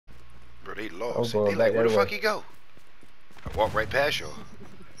Bro, they I'm lost. going They like, back where the that fuck way. he go? I walked right past y'all.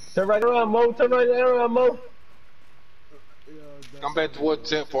 Turn right around, Mo. Turn right around, Mo. Come back towards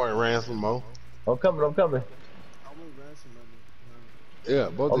the checkpoint, Ransom, Mo. I'm coming. I'm coming. Yeah,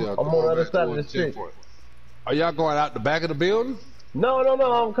 both of y'all I'm come on the on other back side of the towards the street. checkpoint. Are y'all going out the back of the building? No.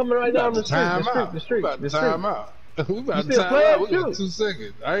 I'm coming right We about down to the street. time out. The We street. about to The time street. out. We You about to still time playing? out. We got Shoot. 2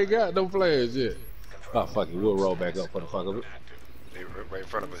 seconds. I ain't got no players yet. Oh, fuck it. We'll roll back up for the fuck of it. They right in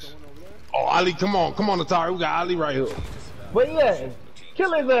front of us. Oh, Ali, come on. Come on, Atari. We got Ali right here. Where you at?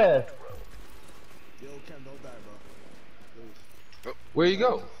 Kill his ass. Where you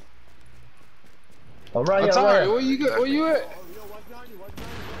go? I'm right here. Atari, Right where you go? Where you at?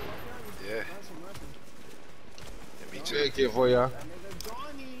 Yeah. Me too. Check it for y'all.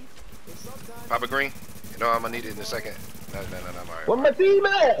 Papa Green. You know I'm gonna need it in a second. No, I'm alright. Where my team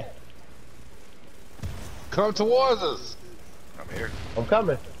at? Come towards us. I'm here. I'm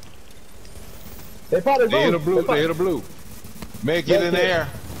coming. They probably They hit a blue. blue. They hit a blue. Make it in Make it. there.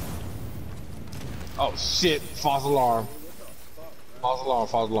 Oh shit! False alarm. False alarm.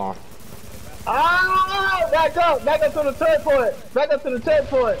 False alarm. Ah! Back up to the checkpoint. Back up to the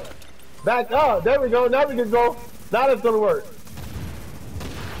checkpoint. Back up. There we go. Now we can go. Now it's gonna work.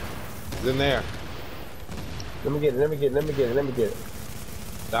 It's in there. Let me get it.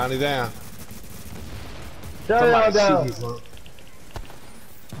 Donnie down. Shut it all Somebody down. shoot me, son.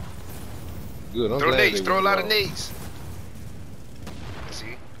 Good. I'm Throw glad nades. they Throw a went lot of wrong. nades.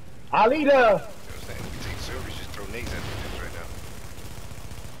 See? Ali there. You know what I'm saying? We take servers, just throw nades at them right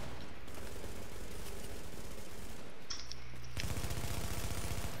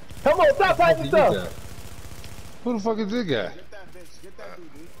now. Come on, stop fighting stuff. Who the fuck is this guy?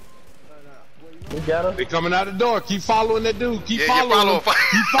 We got him. They coming out the door. Keep following that dude. Keep Yeah, following him.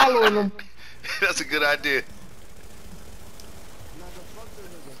 Keep following him. That's a good idea.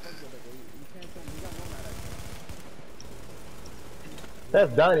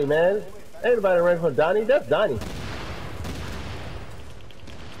 That's Donnie, man. Ain't nobody running from Donnie. That's Donnie.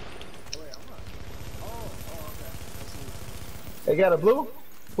 They got a blue?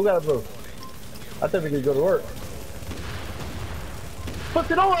 Who got a blue? I think we could go to work.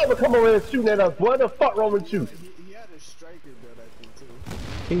 Pussy, don't ever come over here shooting at us. What the fuck wrong with you? He had a striker build, I think, too.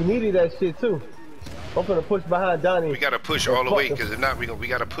 He needed that shit too. I'm gonna push behind Donnie. We gotta push all the way, because if not, we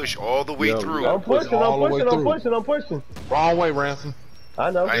gotta push all the way Yeah, through. we I'm pushing. I'm pushing. Wrong way, Ransom.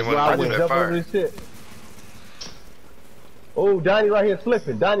 I know. I ain't wanna I do just that jump fire. over this shit. Oh, Donnie right here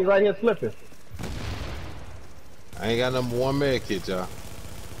slipping. I ain't got number 1 med kit, y'all.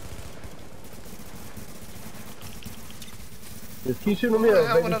 Just keep shooting him Who the here,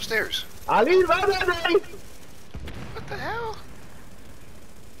 hell went baby. upstairs? Ali, right there, baby. What the hell?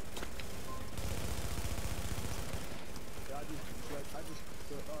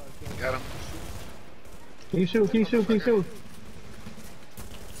 Got him. Keep shooting.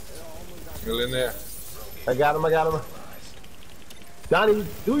 Still in there. I got him. Donnie,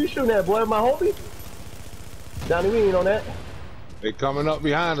 who you shooting at, boy? My homie? Donnie, we ain't on that. They coming up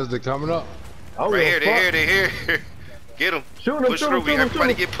behind us. They coming up. I don't Right give a here, fuck. they here. Get him. Shoot him, Push shoot through. him, shoot him,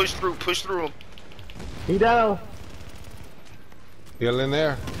 Everybody shoot him. get pushed through. Push through him. He down. Still in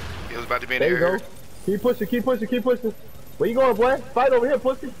there. He was about to be in There you there. go. Keep pushing. Where you going, boy? Fight over here,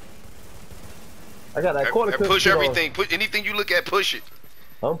 pussy. I got that quarter clip Push shit on. everything. Put anything you look at, push it.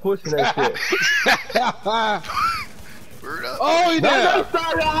 I'm pushing that shit. Word up. Oh, he down. Nice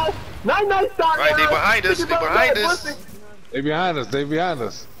start, y'all. Nice start, Right, they y'all. behind us. Pussy, They behind pussy. us. They behind us. They behind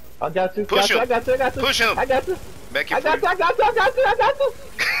us. I got you. Push him. I got you. Push him. I got you. Back I in got front.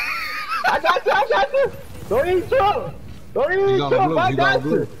 you. Don't eat trouble. He's on the blue. I He's on got the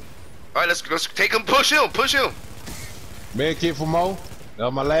blue. you. All right, let's take him. Push him. Med kit for Mo. That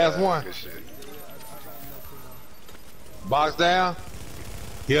was my last one. Good shit. Box down.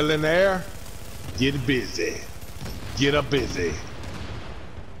 Hill in the air. Get busy. Get up busy.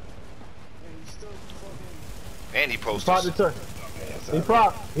 And he posted. Pop the turn. He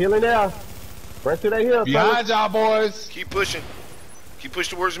prop. Healing now. Right through that hill. Behind y'all, boys. Keep pushing. Keep push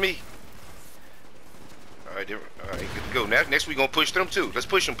towards me. All right, good to go. Now, next we gonna push them too. Let's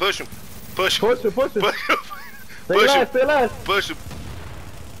push him. Push him. Push him. Push him. Stay last. Push him.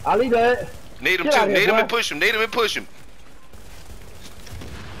 I'll leave that. Nade him Get too. out of here, Nade him boy. and push him.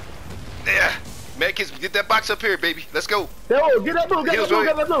 Yeah. Man, kids, get that box up here, baby. Let's go. Yo, get that blue. Get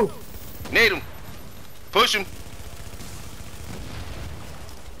that blue. Nade him. Push him.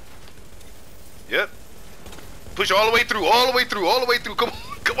 Yep. Push all the way through. Come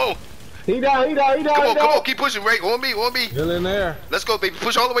on. He down. Come on. Keep pushing, right? On me. Hill in there. Let's go, baby.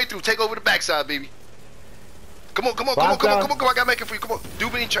 Push all the way through. Take over the backside, baby. Come on. I gotta make it for you. Come on. Do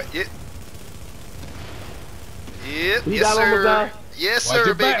me try. Yeah. Yep, He yes got almost sir. down. Yes Watch sir,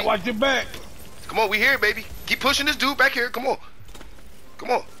 your back. baby. Watch your back. Come on, we here, baby. Keep pushing this dude back here. Come on.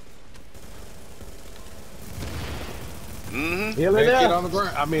 Come on. Mm-hmm. Healing Med kit there. on the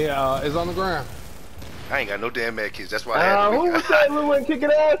ground. I mean, it's on the ground. I ain't got no damn mad kids. That's why I had to. Who said we weren't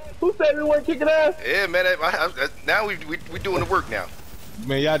kicking ass? Who said we weren't kicking ass? Yeah, man. Now we doing the work now.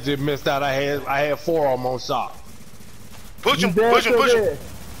 Man, y'all just missed out. I had 4 of them on shop. Push him, push him, push him.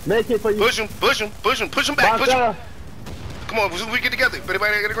 Make it for you. Push him, push him, push him, push him back, push him. Come on, we get together.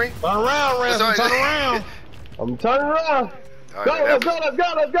 Everybody got a green? Turn around, Ransom. Turn around. I'm turning around. All Go, right, let's go, let's go,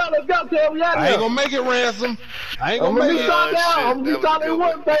 let's go, let's go, Kel. We out I here. ain't gonna make it, Ransom. I ain't I'm gonna gonna make be it. solid shit, down. I'm gonna that be was a solid good in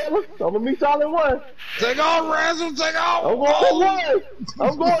one, Taylor. I'm gonna be solid in one. Take off, Ransom. Take off. I'm going to one.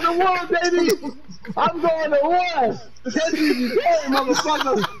 I'm going to one, baby. I'm going to one. That's easy game,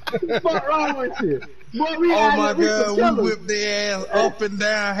 motherfucker. Fuck wrong with you? Boy, we Oh out my here, we God, some we killers. whipped their ass up and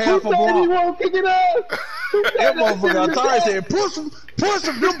down Who half a said he block. won't kick it ass? Who said That that motherfucker, I shit thought in he the said, push him.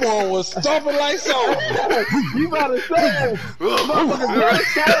 Them boy was stomping like so. back? You better say it. Motherfucker, better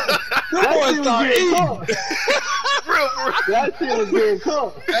say it. Them That boys shit was start getting eating. cooked. That shit was getting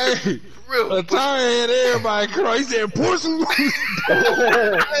cooked. Hey, Real. the tire had everybody crying. He said, push him.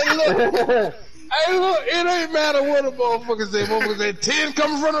 Hey, look, it ain't matter what a motherfucker say. Motherfucker said 10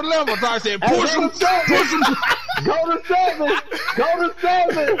 coming from the level. I said, push him, push him. Go to 7. Go to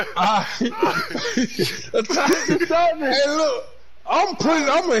 7. The tire, hey, look, I'm pushing,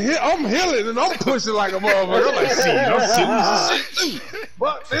 I'm healing, and I'm pushing like a motherfucker. I'm like, shit, I'm shooting some shit too.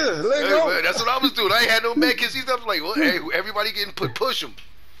 But let Hey, go. man, that's what I was doing. I ain't had no mad kids. I was like, well, hey, everybody getting push him.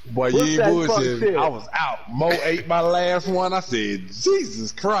 Boy, What's you that ain't fuck bullshit. shit? I was out. Mo ate my last one. I said,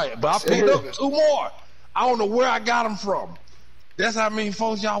 Jesus Christ. But I picked up 2 more. I don't know where I got them from. That's how many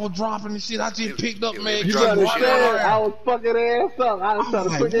folks y'all was dropping and shit. I just picked up, man. You Dropping understand? shit. I was fucking ass up. I was trying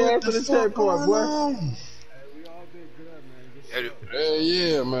to put their ass to the shirt for it, boy. Hell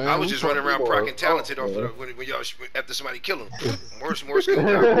yeah, man. I was just running around procking talented off of when y'all after somebody kill him. More skill.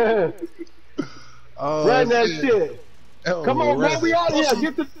 Run that shit. Come on, man. We out here.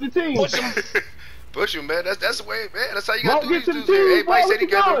 Get to the team. Push him, man. That's the way, man. That's how you gotta Go do get to these the dudes. team, Everybody bro. said he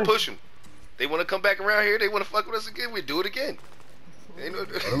What you got to doing? push them. They want to come back around here. They want to fuck with us again. We do it again. Ain't no,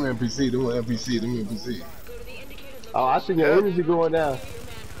 Them NPC. Oh, I see your energy going down.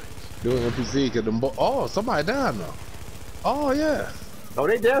 Doing NPC, cause them oh, somebody down now. Oh, yeah. Oh,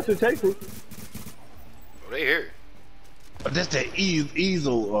 they down to take me. oh, they here. But that's that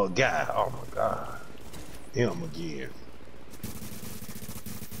Easel guy. Oh, my God. Him again.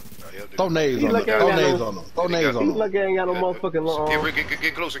 Oh, yeah, dude. Throw nades He on him. like I Throw got nades no- on him. Throw nades on He's him. like I ain't got no motherfucking long arm.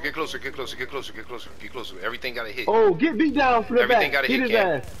 Get closer, get closer, get closer, get closer, get closer, get closer. Everything got to hit. Oh, get beat down from the Everything back. gotta Hit hit his Cam.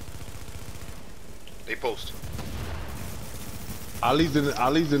 ass. They post. Ali's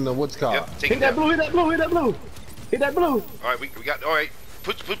in the what's called? Yep, take Hit it that down. blue, hit that blue, hit that blue. Hit that blue. All right, we got. All right,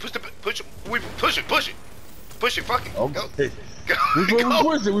 push it. We push it. Fuck it. Go. Okay. Go. We Go.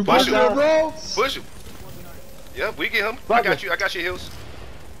 push it. We Push push it, him. bro. Push him. Yep, we get him. Fuck I got it. you. I got your heels.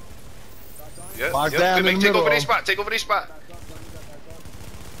 Yep. Lock Yep. down Good, in the take middle. over their spot. Take over their spot.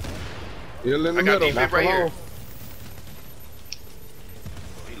 He'll in the I got middle. defense right Come here. on.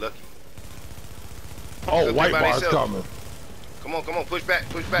 He lucky. Oh, Look, white everybody bar's self. coming. Come on. Push back.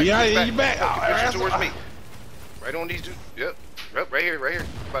 Yeah, push back. you back. Come on, Oh, push that's- towards me. Right on these dudes. Yep. Right here.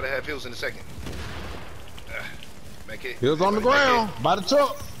 About to have heels in a second. Back here. Heels on the Back here. ground. By the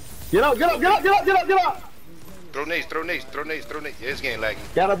truck. Get up. Throw nades. Yeah, it's getting laggy.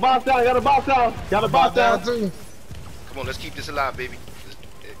 Got a box down, got a box down. Too. Come on, let's keep this alive, baby.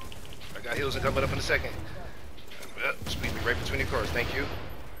 I got heels coming up in a second. Squeeze me right between the cars. Thank you.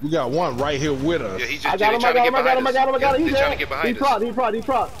 We got one right here with us. Yeah, he's I just got him, trying to get behind us. He's They're trying to get behind us. He propped.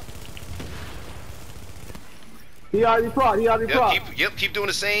 He already propped. Keep doing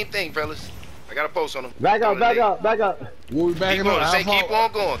the same thing, fellas. I got a post on him. Back up. What we Keep backing going. up? Say, keep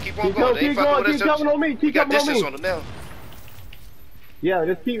on going. They ain't fucking with us. coming on me, We got coming on distance me. on them now. Yeah,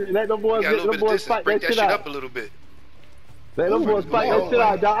 just let them boys We got a little bit of fight distance. that Break that shit shit out. up a little bit. Let them boys fight that shit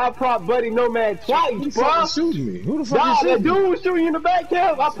out, dog. I propped Buddy Nomad twice, Who the bro. fuck is shooting me? Who the fuck Dog, is that shooting me? dude was shooting you in the back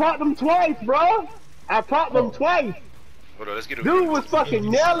camp. I propped him twice, bro. Twice. Hold on, let's get a Dude was fucking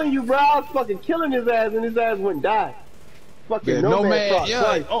nailing you, bro. I was fucking killing his ass, and his ass wouldn't die. Fucking Yeah, Nomad Nomad, propped yeah.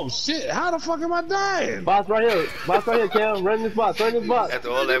 twice. Oh shit, how the fuck am I dying? Boss right here, Cam. Run this box, After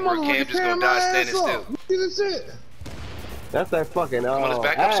all that work, Cam just gonna die standing still. Look at this shit. That's that fucking. Come on, let's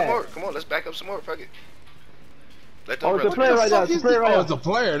back up some ass. more. Come on, let's back up some more. Fuck it. Let them Oh, it's a run. player right there. Fuck It's a is player this? right Oh, there. it's a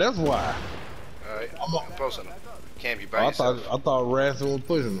player, that's why. Alright, I'm posting him. Cam, you by Oh, yourself. I thought Ransom was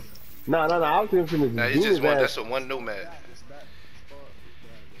pushing him. No. I was thinking from his Nah, it's just one. ass. That's a one nomad.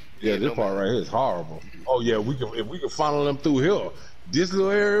 Yeah, this part right here is horrible. Oh yeah, if we can funnel them through here, this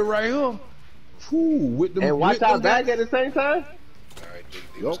little area right here. Whew, with them, and watch our back at the same time. Alright,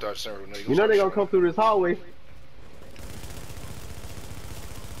 they gonna start serving. You know they're gonna come through this hallway.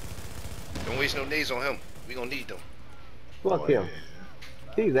 Don't waste no nades on him. We gonna need them. Fuck him.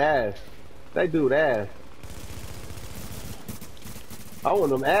 He's ass. That dude ass. I want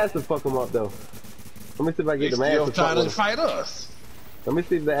them ass to fuck him up though. Let me see if I get them ass to trying fuck to fight us. Let me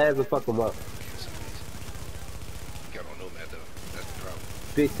see if the ass will fuck him up. Got on nomad though. That's the problem.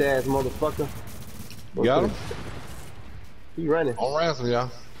 Bitch ass motherfucker. You got him? He running. On ransom, y'all.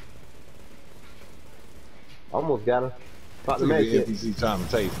 Almost got him. About to Look at make the it. NPC trying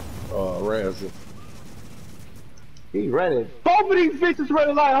to take ransom. He running. Both of these bitches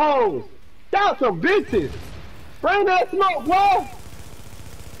running like hoes. Y'all some bitches. Bring that smoke, boy.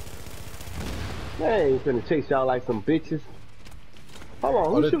 They ain't finna chase y'all like some bitches. Hold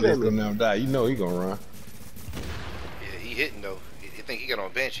on, who shooting at me? Never die. You know he gonna run. Yeah, he hitting though. He think he got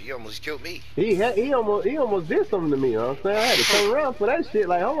on bench. He almost killed me. He almost did something to me, you know what I'm saying? I had to turn around for that shit.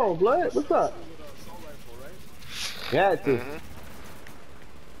 Like, hold on, blood, what's up? You had to.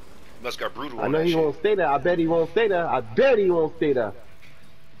 Must got brutal. I know he won't stay there. I bet he won't stay there. I bet he won't stay there.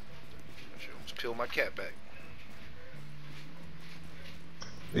 Just peel my cat back.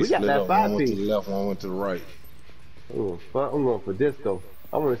 They We got that 5 one went piece. to the left, one went to the right. I'm going for disco.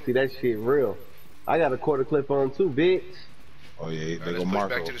 I want to see that shit real. I got a quarter clip on too, bitch. Oh yeah, they Let's go push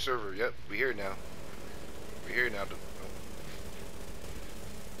Marco. back to the server. Yep, we here now. We here now.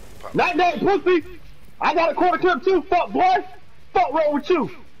 Not that pussy. I got a quarter clip too. Fuck boy. Fuck wrong with you.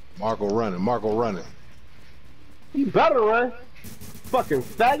 Marco running. Marco running. You better run. Fucking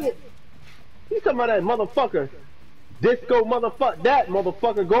faggot. You talking about that motherfucker? Disco motherfucker. That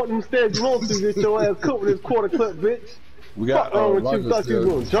motherfucker. Go up them stairs you want to get your ass cooked with this quarter clip, bitch. We got. Fuck wrong with you? Thought you was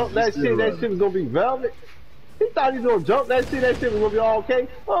gonna jump that shit? That shit was gonna be velvet. He thought he was gonna jump that shit. That shit was gonna be all okay.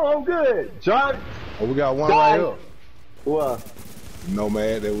 Oh, I'm good. John. Oh, we got one Die. right here. What?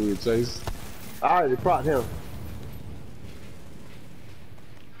 Nomad that we would chase. I already propped him.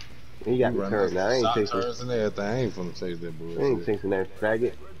 He got the turn now. I ain't chasing. Turns and everything. I ain't finna chase that bullshit. I ain't chasing that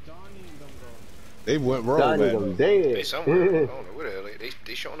faggot. They went roll Donnie back. them They dead. somewhere. I don't know where the hell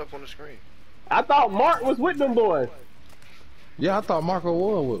they showing up on the screen. I thought Mark was with them boys. Yeah, I thought Marco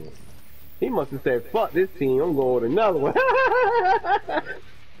was with him. He must have said, fuck this team, I'm going with another one.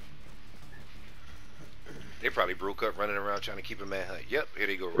 They probably broke up running around trying to keep a manhunt. Yep, here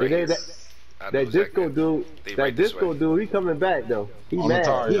they go right They- here. that I know disco exactly. dude, They that right this disco way. dude, he coming back though. He On mad. the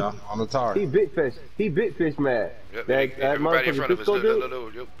tar, y'all. On the tar. He bit fish. He bit fish mad. Yep, That everybody in motherfucker front of us. disco Look,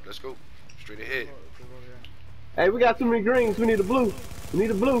 dude. Yep, let's go. Straight ahead. Hey, we got too many greens. We need a blue. We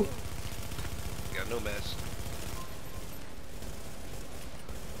need a blue. Got no mess.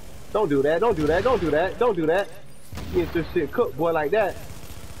 Don't do that. Don't do that. Don't do that. Don't do that. You get this shit cooked, boy, like that.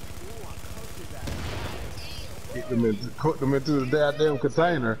 Cook them into the goddamn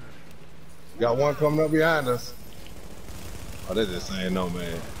container. Got one coming up behind us. Oh, they just saying no, man. You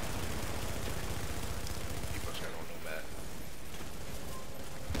must got on no mat.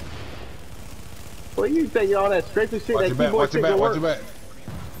 Boy, you think all that straight shit, Watch that your back, keyboard watch your shit back, gonna watch your work? back.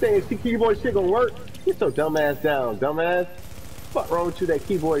 Saying keyboard shit gonna work? Get your dumb ass down, dumbass. Fuck wrong with you, that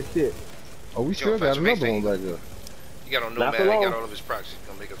keyboard shit. Oh, we still got another one back there. You got on Not nomad. for He long. got all of his proxies.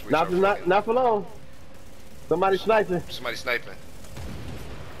 Gonna make us waste Not our fucking- for long. Somebody sniping. Somebody sniping.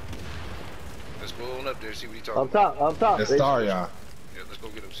 Let's go on up there, see what he talking Up about. top, up top. That's They- star, y'all. Yeah, let's go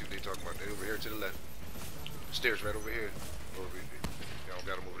get them, see what they talking about. They over here to the left. Stairs right over here. Y'all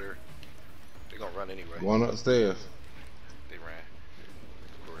got them over there. They gonna run anyway. One upstairs. They ran.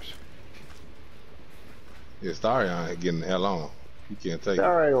 Of course. Yeah, star, y'all ain't getting the hell on. You can't take it.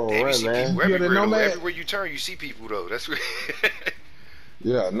 All right, Damn, you run, see man. people Yeah, they everywhere, know, though. man. Everywhere you turn, you see people though. That's what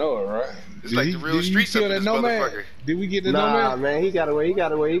Yeah, I know it, right? It's like the real streets up in this motherfucker. Did we get the Nah, nomad? man, he got away, he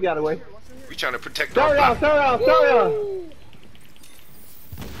got away, he got away. We trying to protect our Sorry, block. sorry.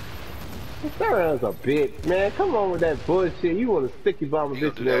 Sarah's a bitch, man. Come on with that bullshit. You want to sticky bomb a You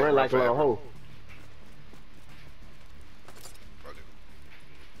gonna bitch do and then that run like a forever. little hoe.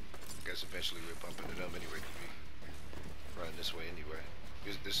 Guess eventually we're bumping it up anyway. 'Cause we running this way anyway.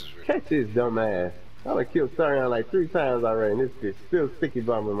 This is real. Catch his dumb ass. I done killed Sarah like 3 times already, and this bitch still sticky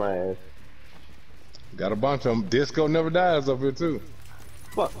bombing my ass. Got a bunch of them. Disco never dies up here, too.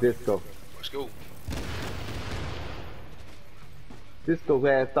 Fuck Disco. Let's go. Disco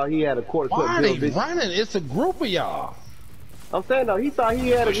ass thought he had a quarter Why are clip they bill, bitch. running? It's a group of y'all. I'm saying though, he thought he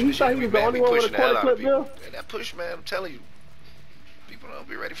had a, Pushing he the thought shit. he was We the mad, only we one with a pushing the hell quarter out of clip bill. people. And that push, man, I'm telling you. People don't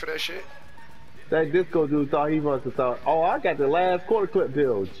be ready for that shit. That disco dude thought he must have thought, oh, I got the last quarter clip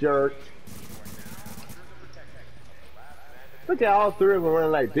bill, jerk. Look at all three of them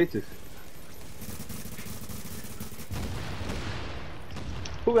running like bitches.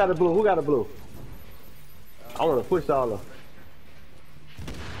 Who got a blue? Who got a blue? I want to push all of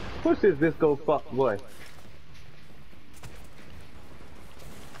them. Push this disco fuck boy.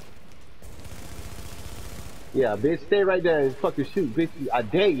 Yeah, bitch, stay right there and fucking shoot, bitch. I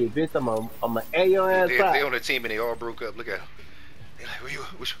dare you, bitch. I'm a your ass out. They on the team and they all broke up. Look at them. They like, where you?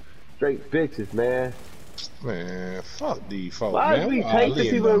 Straight bitches, man. Man, fuck these folks, Why man. we take the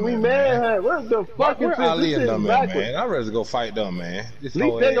people we mad? What the fuck is Where this? Ali This and is them at, backwards. man? I'd rather go fight them, man. At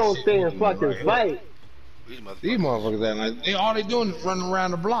least they gonna stay and fucking fight. These motherfuckers that like, all they doing is running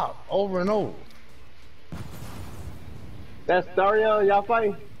around the block over and over. That's Starion, y'all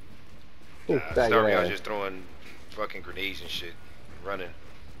fighting? Starion's just throwing fucking grenades and shit, running.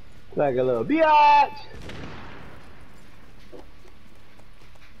 Like a little biatch.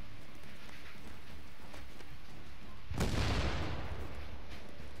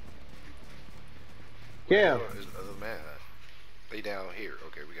 Yeah. Oh man, they down here.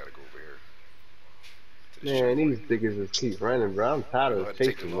 Okay, we gotta go over here. Man, these niggas just keep running, bro. I'm tired of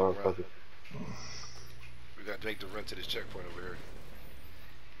chasing motherfuckers. We got to make the run to this checkpoint over here.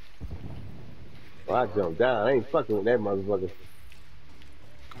 Well, I jumped down. I ain't fucking with that motherfucker.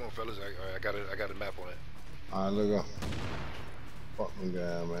 Come on, fellas. I got a map on it. Alright, look up. Fuck them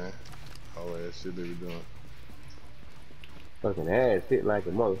guy, man. Oh, that shit they be doing. Fucking ass hit like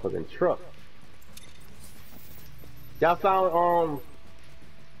a motherfucking truck. Y'all found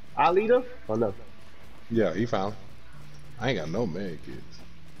Alita? Oh no. Yeah, he found. I ain't got no med kids.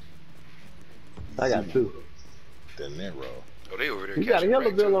 I got two. Then that row. Oh, they over there. You got a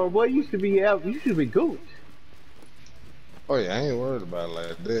hella bill on, boy. You should be out. You should be gooch. Oh yeah, I ain't worried about it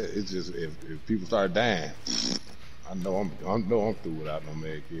like that. It's just if people start dying, I know I'm through without no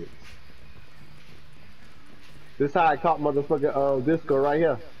med kid. This how I caught motherfucking disco right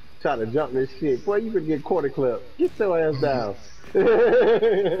here. Trying to jump this shit. Boy, you could get quarter clip. Get your ass down.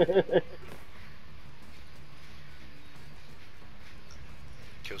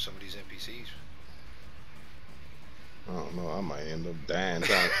 Kill some of these NPCs. I don't know. I might end up dying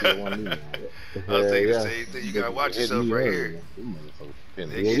trying to kill one of these. I was thinking the same thing. You gotta watch yourself right here. Yeah,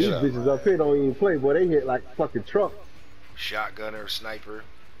 these bitches up here don't even play, boy. They hit like fucking trucks. Shotgunner, sniper.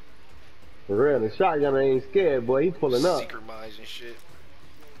 For real, the shotgunner ain't scared, boy. He pulling up. Secret mines and shit.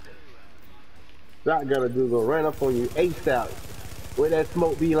 Shotgunner dude gonna run up on you ASAP. Where that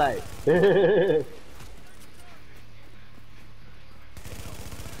smoke be like?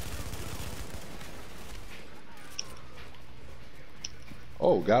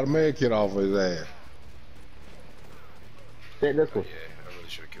 Oh, got a med kit off his ass. Take this one. Yeah, I really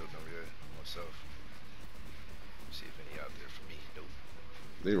should have killed them myself. See if any out there for me. Nope.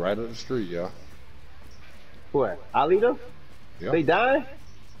 They right up the street, y'all. What? Alita? Yep. They dying?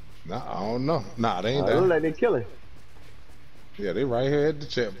 Nah, I don't know. Nah, they ain't Look dying. like they killing. Yeah, they right here at the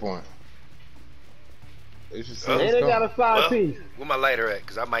checkpoint. They should see And us they coming. got a five-piece. Where my lighter at?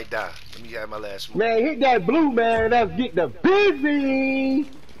 Cause I might die. Let me have my last one. Man, hit that blue, man. Let's get the busy.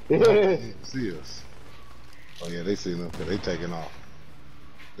 See us. Oh yeah, they seen us. They taking off.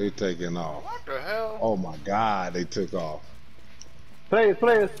 They taking off. What the hell? Oh my God, they took off. Players.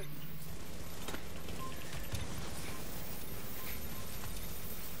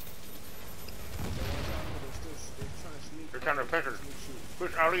 They're trying to push her.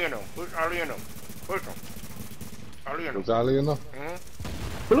 Push Ali in them. Push Ali in them. Push them. Ali in them. Was Ali enough?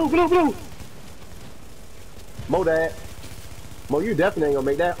 Blue. Mo that. Mo, you definitely ain't gonna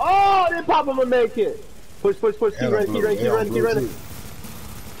make that. Oh, they pop him a med kit. Push. Keep running. Keep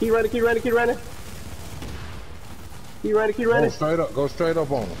running. Go straight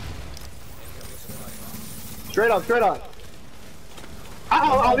up on them. Straight up.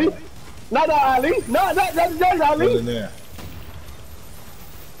 Ali. Not Ali. No, that's Ali. Get in there.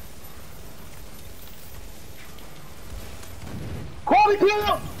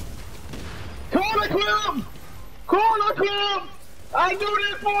 Corner club. I do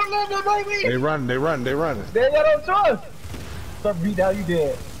this for a living, baby. They running. They got no choice. Stop beat down, you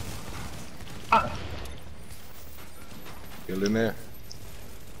dead. Get in there.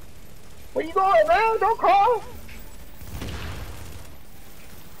 Where you going, man? Don't crawl.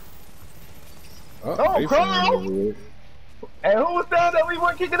 They crawl. finna- And who was down there? We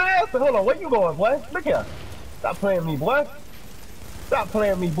weren't kicking ass. Hold on, where you going, boy? Look here. Stop playing me, boy.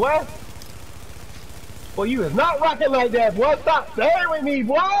 Boy, you is not rocking like that, boy. Stop staying with me,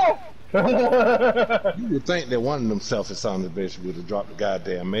 boy. You would think that one of them selfish sons of bitches would have dropped the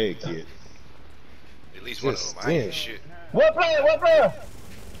goddamn med kit. At least one of them. I ain't shit. What player? What player?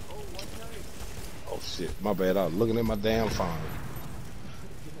 Oh shit, my bad. I was looking at my damn phone.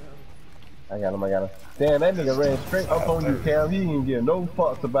 I got him. Damn, that nigga ran straight up on you, Cam. He ain't give no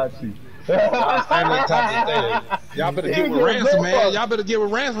fucks about you. Y'all better get with Ransom, man. Y'all better get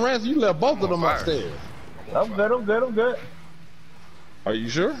with Ransom. Ransom, you left both of them upstairs. I'm good. Are you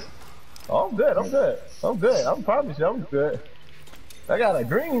sure? Oh, I'm good. I'm probably sure I'm good. I got a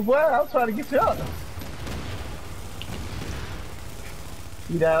green, boy. I'm trying to get you up.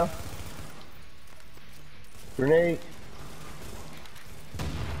 You down? Grenade.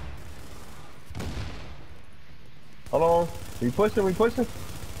 Hold on. We pushing? Of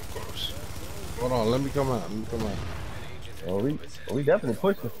course. Hold on, let me come out. Oh, we definitely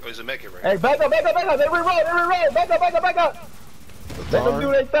pushing. Oh, there's a mech right Hey, back up. They reroll. Back up. Let them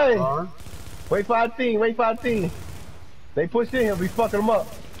do their thing. Wait for our team. They push in here, we fucking them up.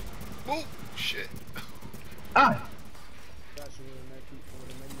 Oh, shit. Ah!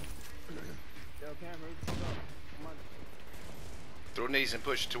 Throw nades and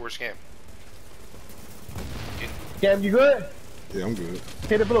push towards Cam. Cam, you good? Yeah, I'm good.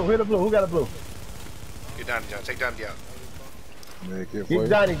 Hit the blue. Who got a blue? Get Donnie down. Take Donnie out. Get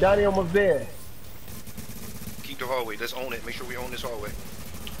Donnie. Donnie almost dead. Keep the hallway. Let's own it. Make sure we own this hallway.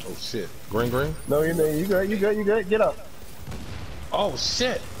 Oh shit. Green. No, you good. Get up. Oh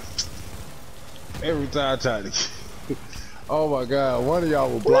shit. Every time I try to oh my god, one of y'all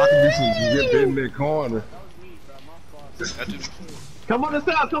was blocking me from getting in that corner. Come on the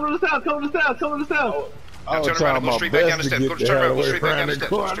south. I was turn trying around and go my straight back down the best to steps. get Go the turn hell around. Go away straight back down the from steps.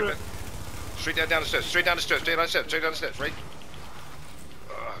 the Go corner. straight down the steps. Straight down the steps. Right?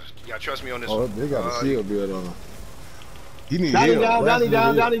 You gotta trust me on this Oh, one. they got a shield build on them. He need Donnie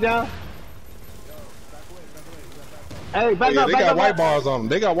help. down. Hey, back up. They got white bars on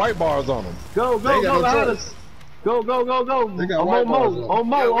them. Go behind us. Go. They got white bars On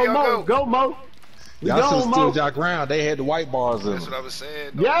Mo. Go, Mo. Y'all should have stood y'all ground. They had the white bars in That's them. what I was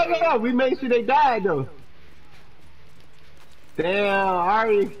saying. Yeah. We made sure they died though. Damn,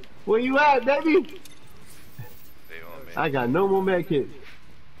 Ari, where you at, baby? They on me. I got no more med kits.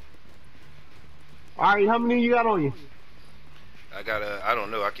 Ari, how many you got on you? I got I don't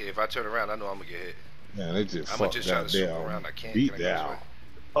know. If I turn around, I know I'm gonna get hit. Man, they just I'm fucked just trying to swoop down. around. I can't. Beat Can I go this down. way?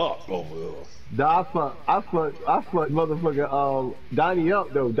 Up over there. I fucked motherfucker Donnie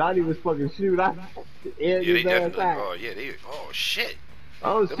up though. Donnie was fucking shoot. Yeah, they definitely. Oh shit.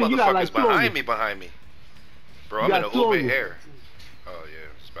 Oh The shit, you got like motherfuckers two on you. behind me. Bro, You I'm in got a two on open you. air. Oh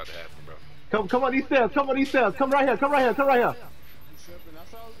yeah, it's about to happen, bro. Come on these stairs. Come right here. Come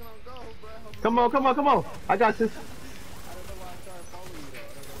on. I got this.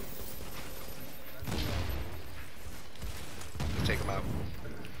 Take him out.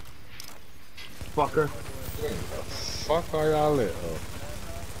 Fucker. Fuck are y'all at?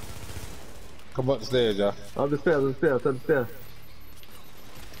 Come up the stairs, y'all. Up the stairs.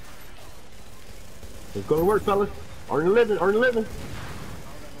 It's gonna work, fellas. Earn the living.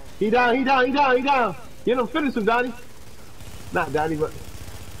 He down. Get him, finish him, Donnie. Not Donnie, but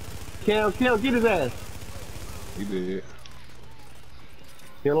Cam, get his ass. He did.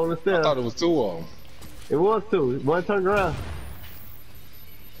 Kill on the I stairs. thought it was two of them. It was two. One turned around.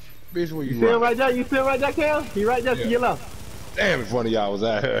 Bitch, where you You see him run? right there? Cam? He right there to your left. Damn, if one of y'all was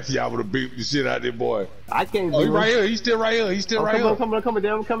out here, y'all would have beat the shit out of that boy. I can't Oh, do he it. right here. He's still right here. I'm coming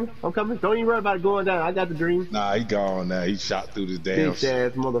down. I'm coming. Don't even worry about it going down. I got the dream. Nah, he gone now. He shot through this damn Bitch shit.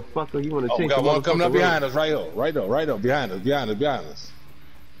 ass motherfucker. You wanna Oh, we change got the one coming up motherfucker behind road. us, right there, behind us.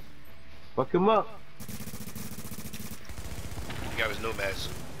 Fuck him up. He got his nomads.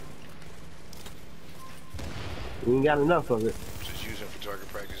 We ain't got enough of it. Just using for target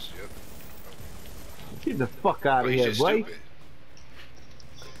practice. Yep. Get the fuck out Oh, of he's here, just boy. stupid.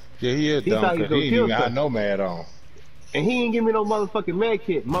 Yeah, he is He dumb thought he because was he gonna ain't even kill got us. no mad on. And he ain't give me no motherfucking med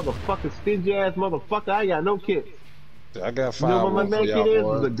kit. Motherfucker, stingy ass motherfucker. I ain't got no kit. I got You know five what my for med y'all kit is?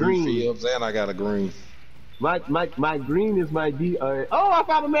 boys. It's a green. 3 Phillips, and I got a green. My green is my D. Oh, I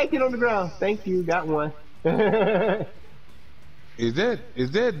found a med kit on the ground. Thank you. Got one. Is that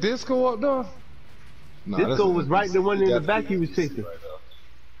Disco up there? Nah, Disco was right the one in the gotta back be he was NPC chasing. right there.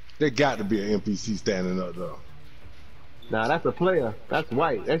 There got to be an NPC standing up though. Nah, that's a player. That's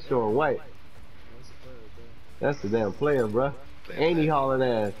white. That's showing white. That's the damn player, bruh. Ain't he hauling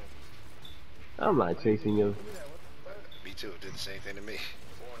ass? I'm not chasing you. Me too. Did the same thing to me.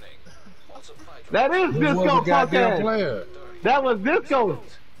 That is Who Disco, was the punk goddamn ass. player? That was Disco.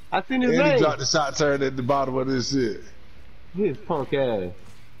 I seen his And he name. dropped the shot turn at the bottom of this shit. His punk ass.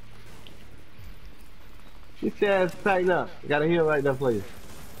 Get your ass tighten up. Got a heel right there for you.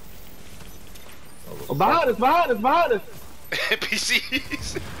 Oh, behind us, behind us, behind us.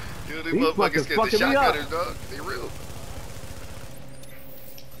 NPCs. Yo, they These motherfuckers get the fucking me up. shotgunners, dog. They real.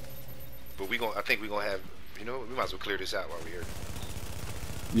 But I think we gonna have, you know, we might as well clear this out while we're here.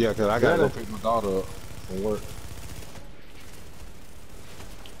 Yeah, cause I gotta go pick my daughter up from work.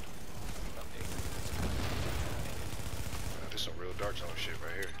 There's some real dark zone shit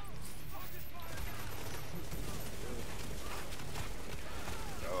right here.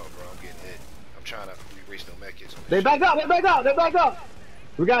 Oh, bro, I'm getting hit. I'm trying to erase no med kits on this They shit. back up, they back up, they back up.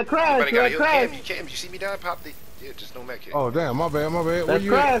 We got crash, we got crash. Cam, you see me down? Pop the, yeah, just no med kit. Oh damn, my bad, my bad. Where That's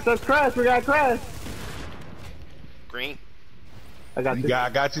you crash, at? that's crash, we got crash. Green. I got this. I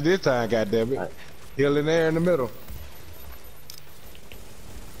got you this time, goddammit. Right. Hill in there in the middle.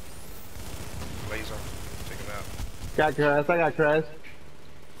 Blaze on. Take him out. Got crash, I got crash.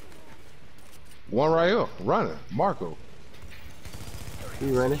 One right here, running. Marco.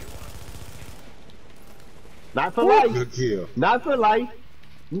 You running? Not for life. Good kill. Not for life.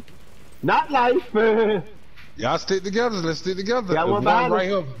 Not life. Y'all stick together. Let's stick together. Got one There's behind right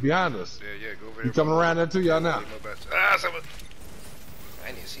here behind us. Yeah, go over there. You coming around there too, y'all now? Ah, someone. I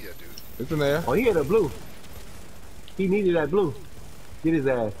didn't even see that dude. It's in there. Oh, he had a blue. He needed that blue. Get his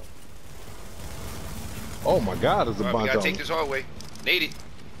ass. Oh my God, there's a We bunch gotta of take them. this hallway. Nade it.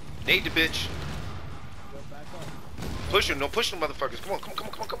 Nade the bitch. Push him, no push them motherfuckers. Come on, come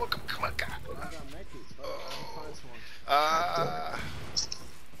on, God.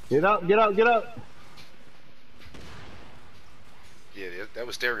 Get up, get up, get up. Yeah, that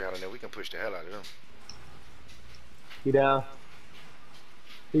was stereo out in there. We can push the hell out of them. He down.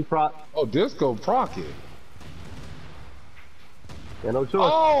 He proc. Oh, Disco Procket. Yeah, no choice.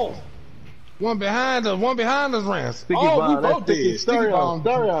 Oh! One behind us, Rance. Sticky Oh, bomb, we that's both did. Sticky bomb.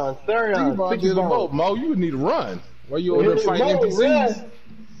 Sticky bomb did them both. Mo, you need to run. Why you over there fighting NPCs? Yeah.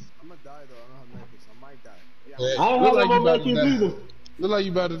 I'm gonna die though. I don't have medkits. I might die. Yeah. Yeah, I don't look have like no you about to medkits die. either. Look like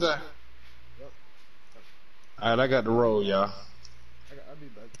you about to die. Alright, I got the roll, y'all. I'll be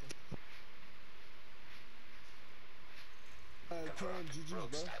back. GG, bro.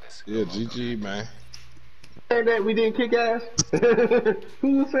 Yeah, GG, man. Saying that we didn't kick ass.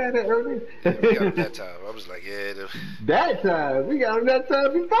 Who was saying that earlier? We got him that time. I was like, yeah. That time we got him that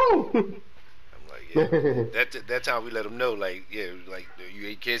time before. I'm like, yeah. that time we let them know, like, yeah, like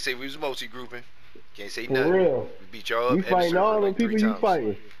you can't say we was multi-grouping. Can't say For nothing. real. We beat y'all up. You and fighting server all the like people 3 you times.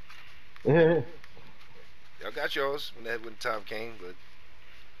 fighting. Y'all got yours when the time came, but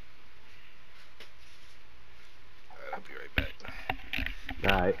I'll be right back.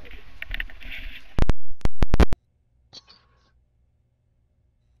 All right.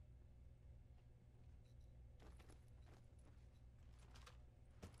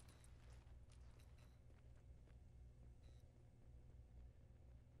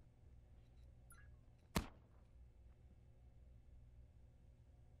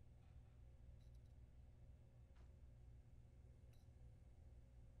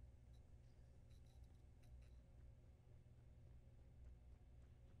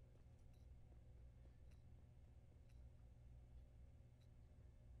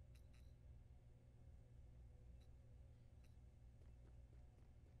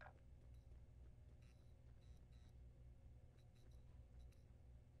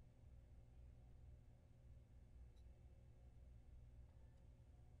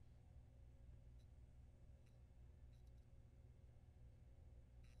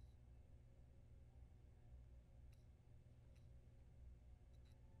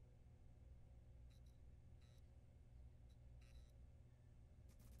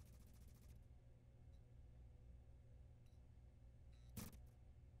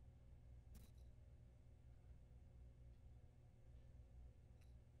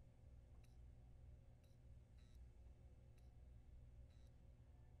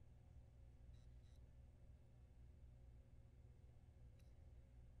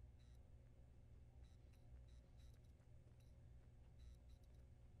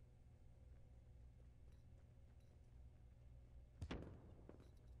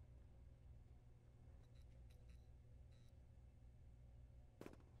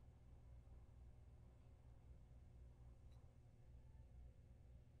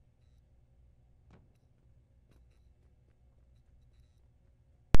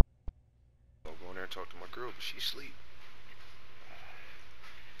 I'll go in there and talk to my girl, but she's asleep.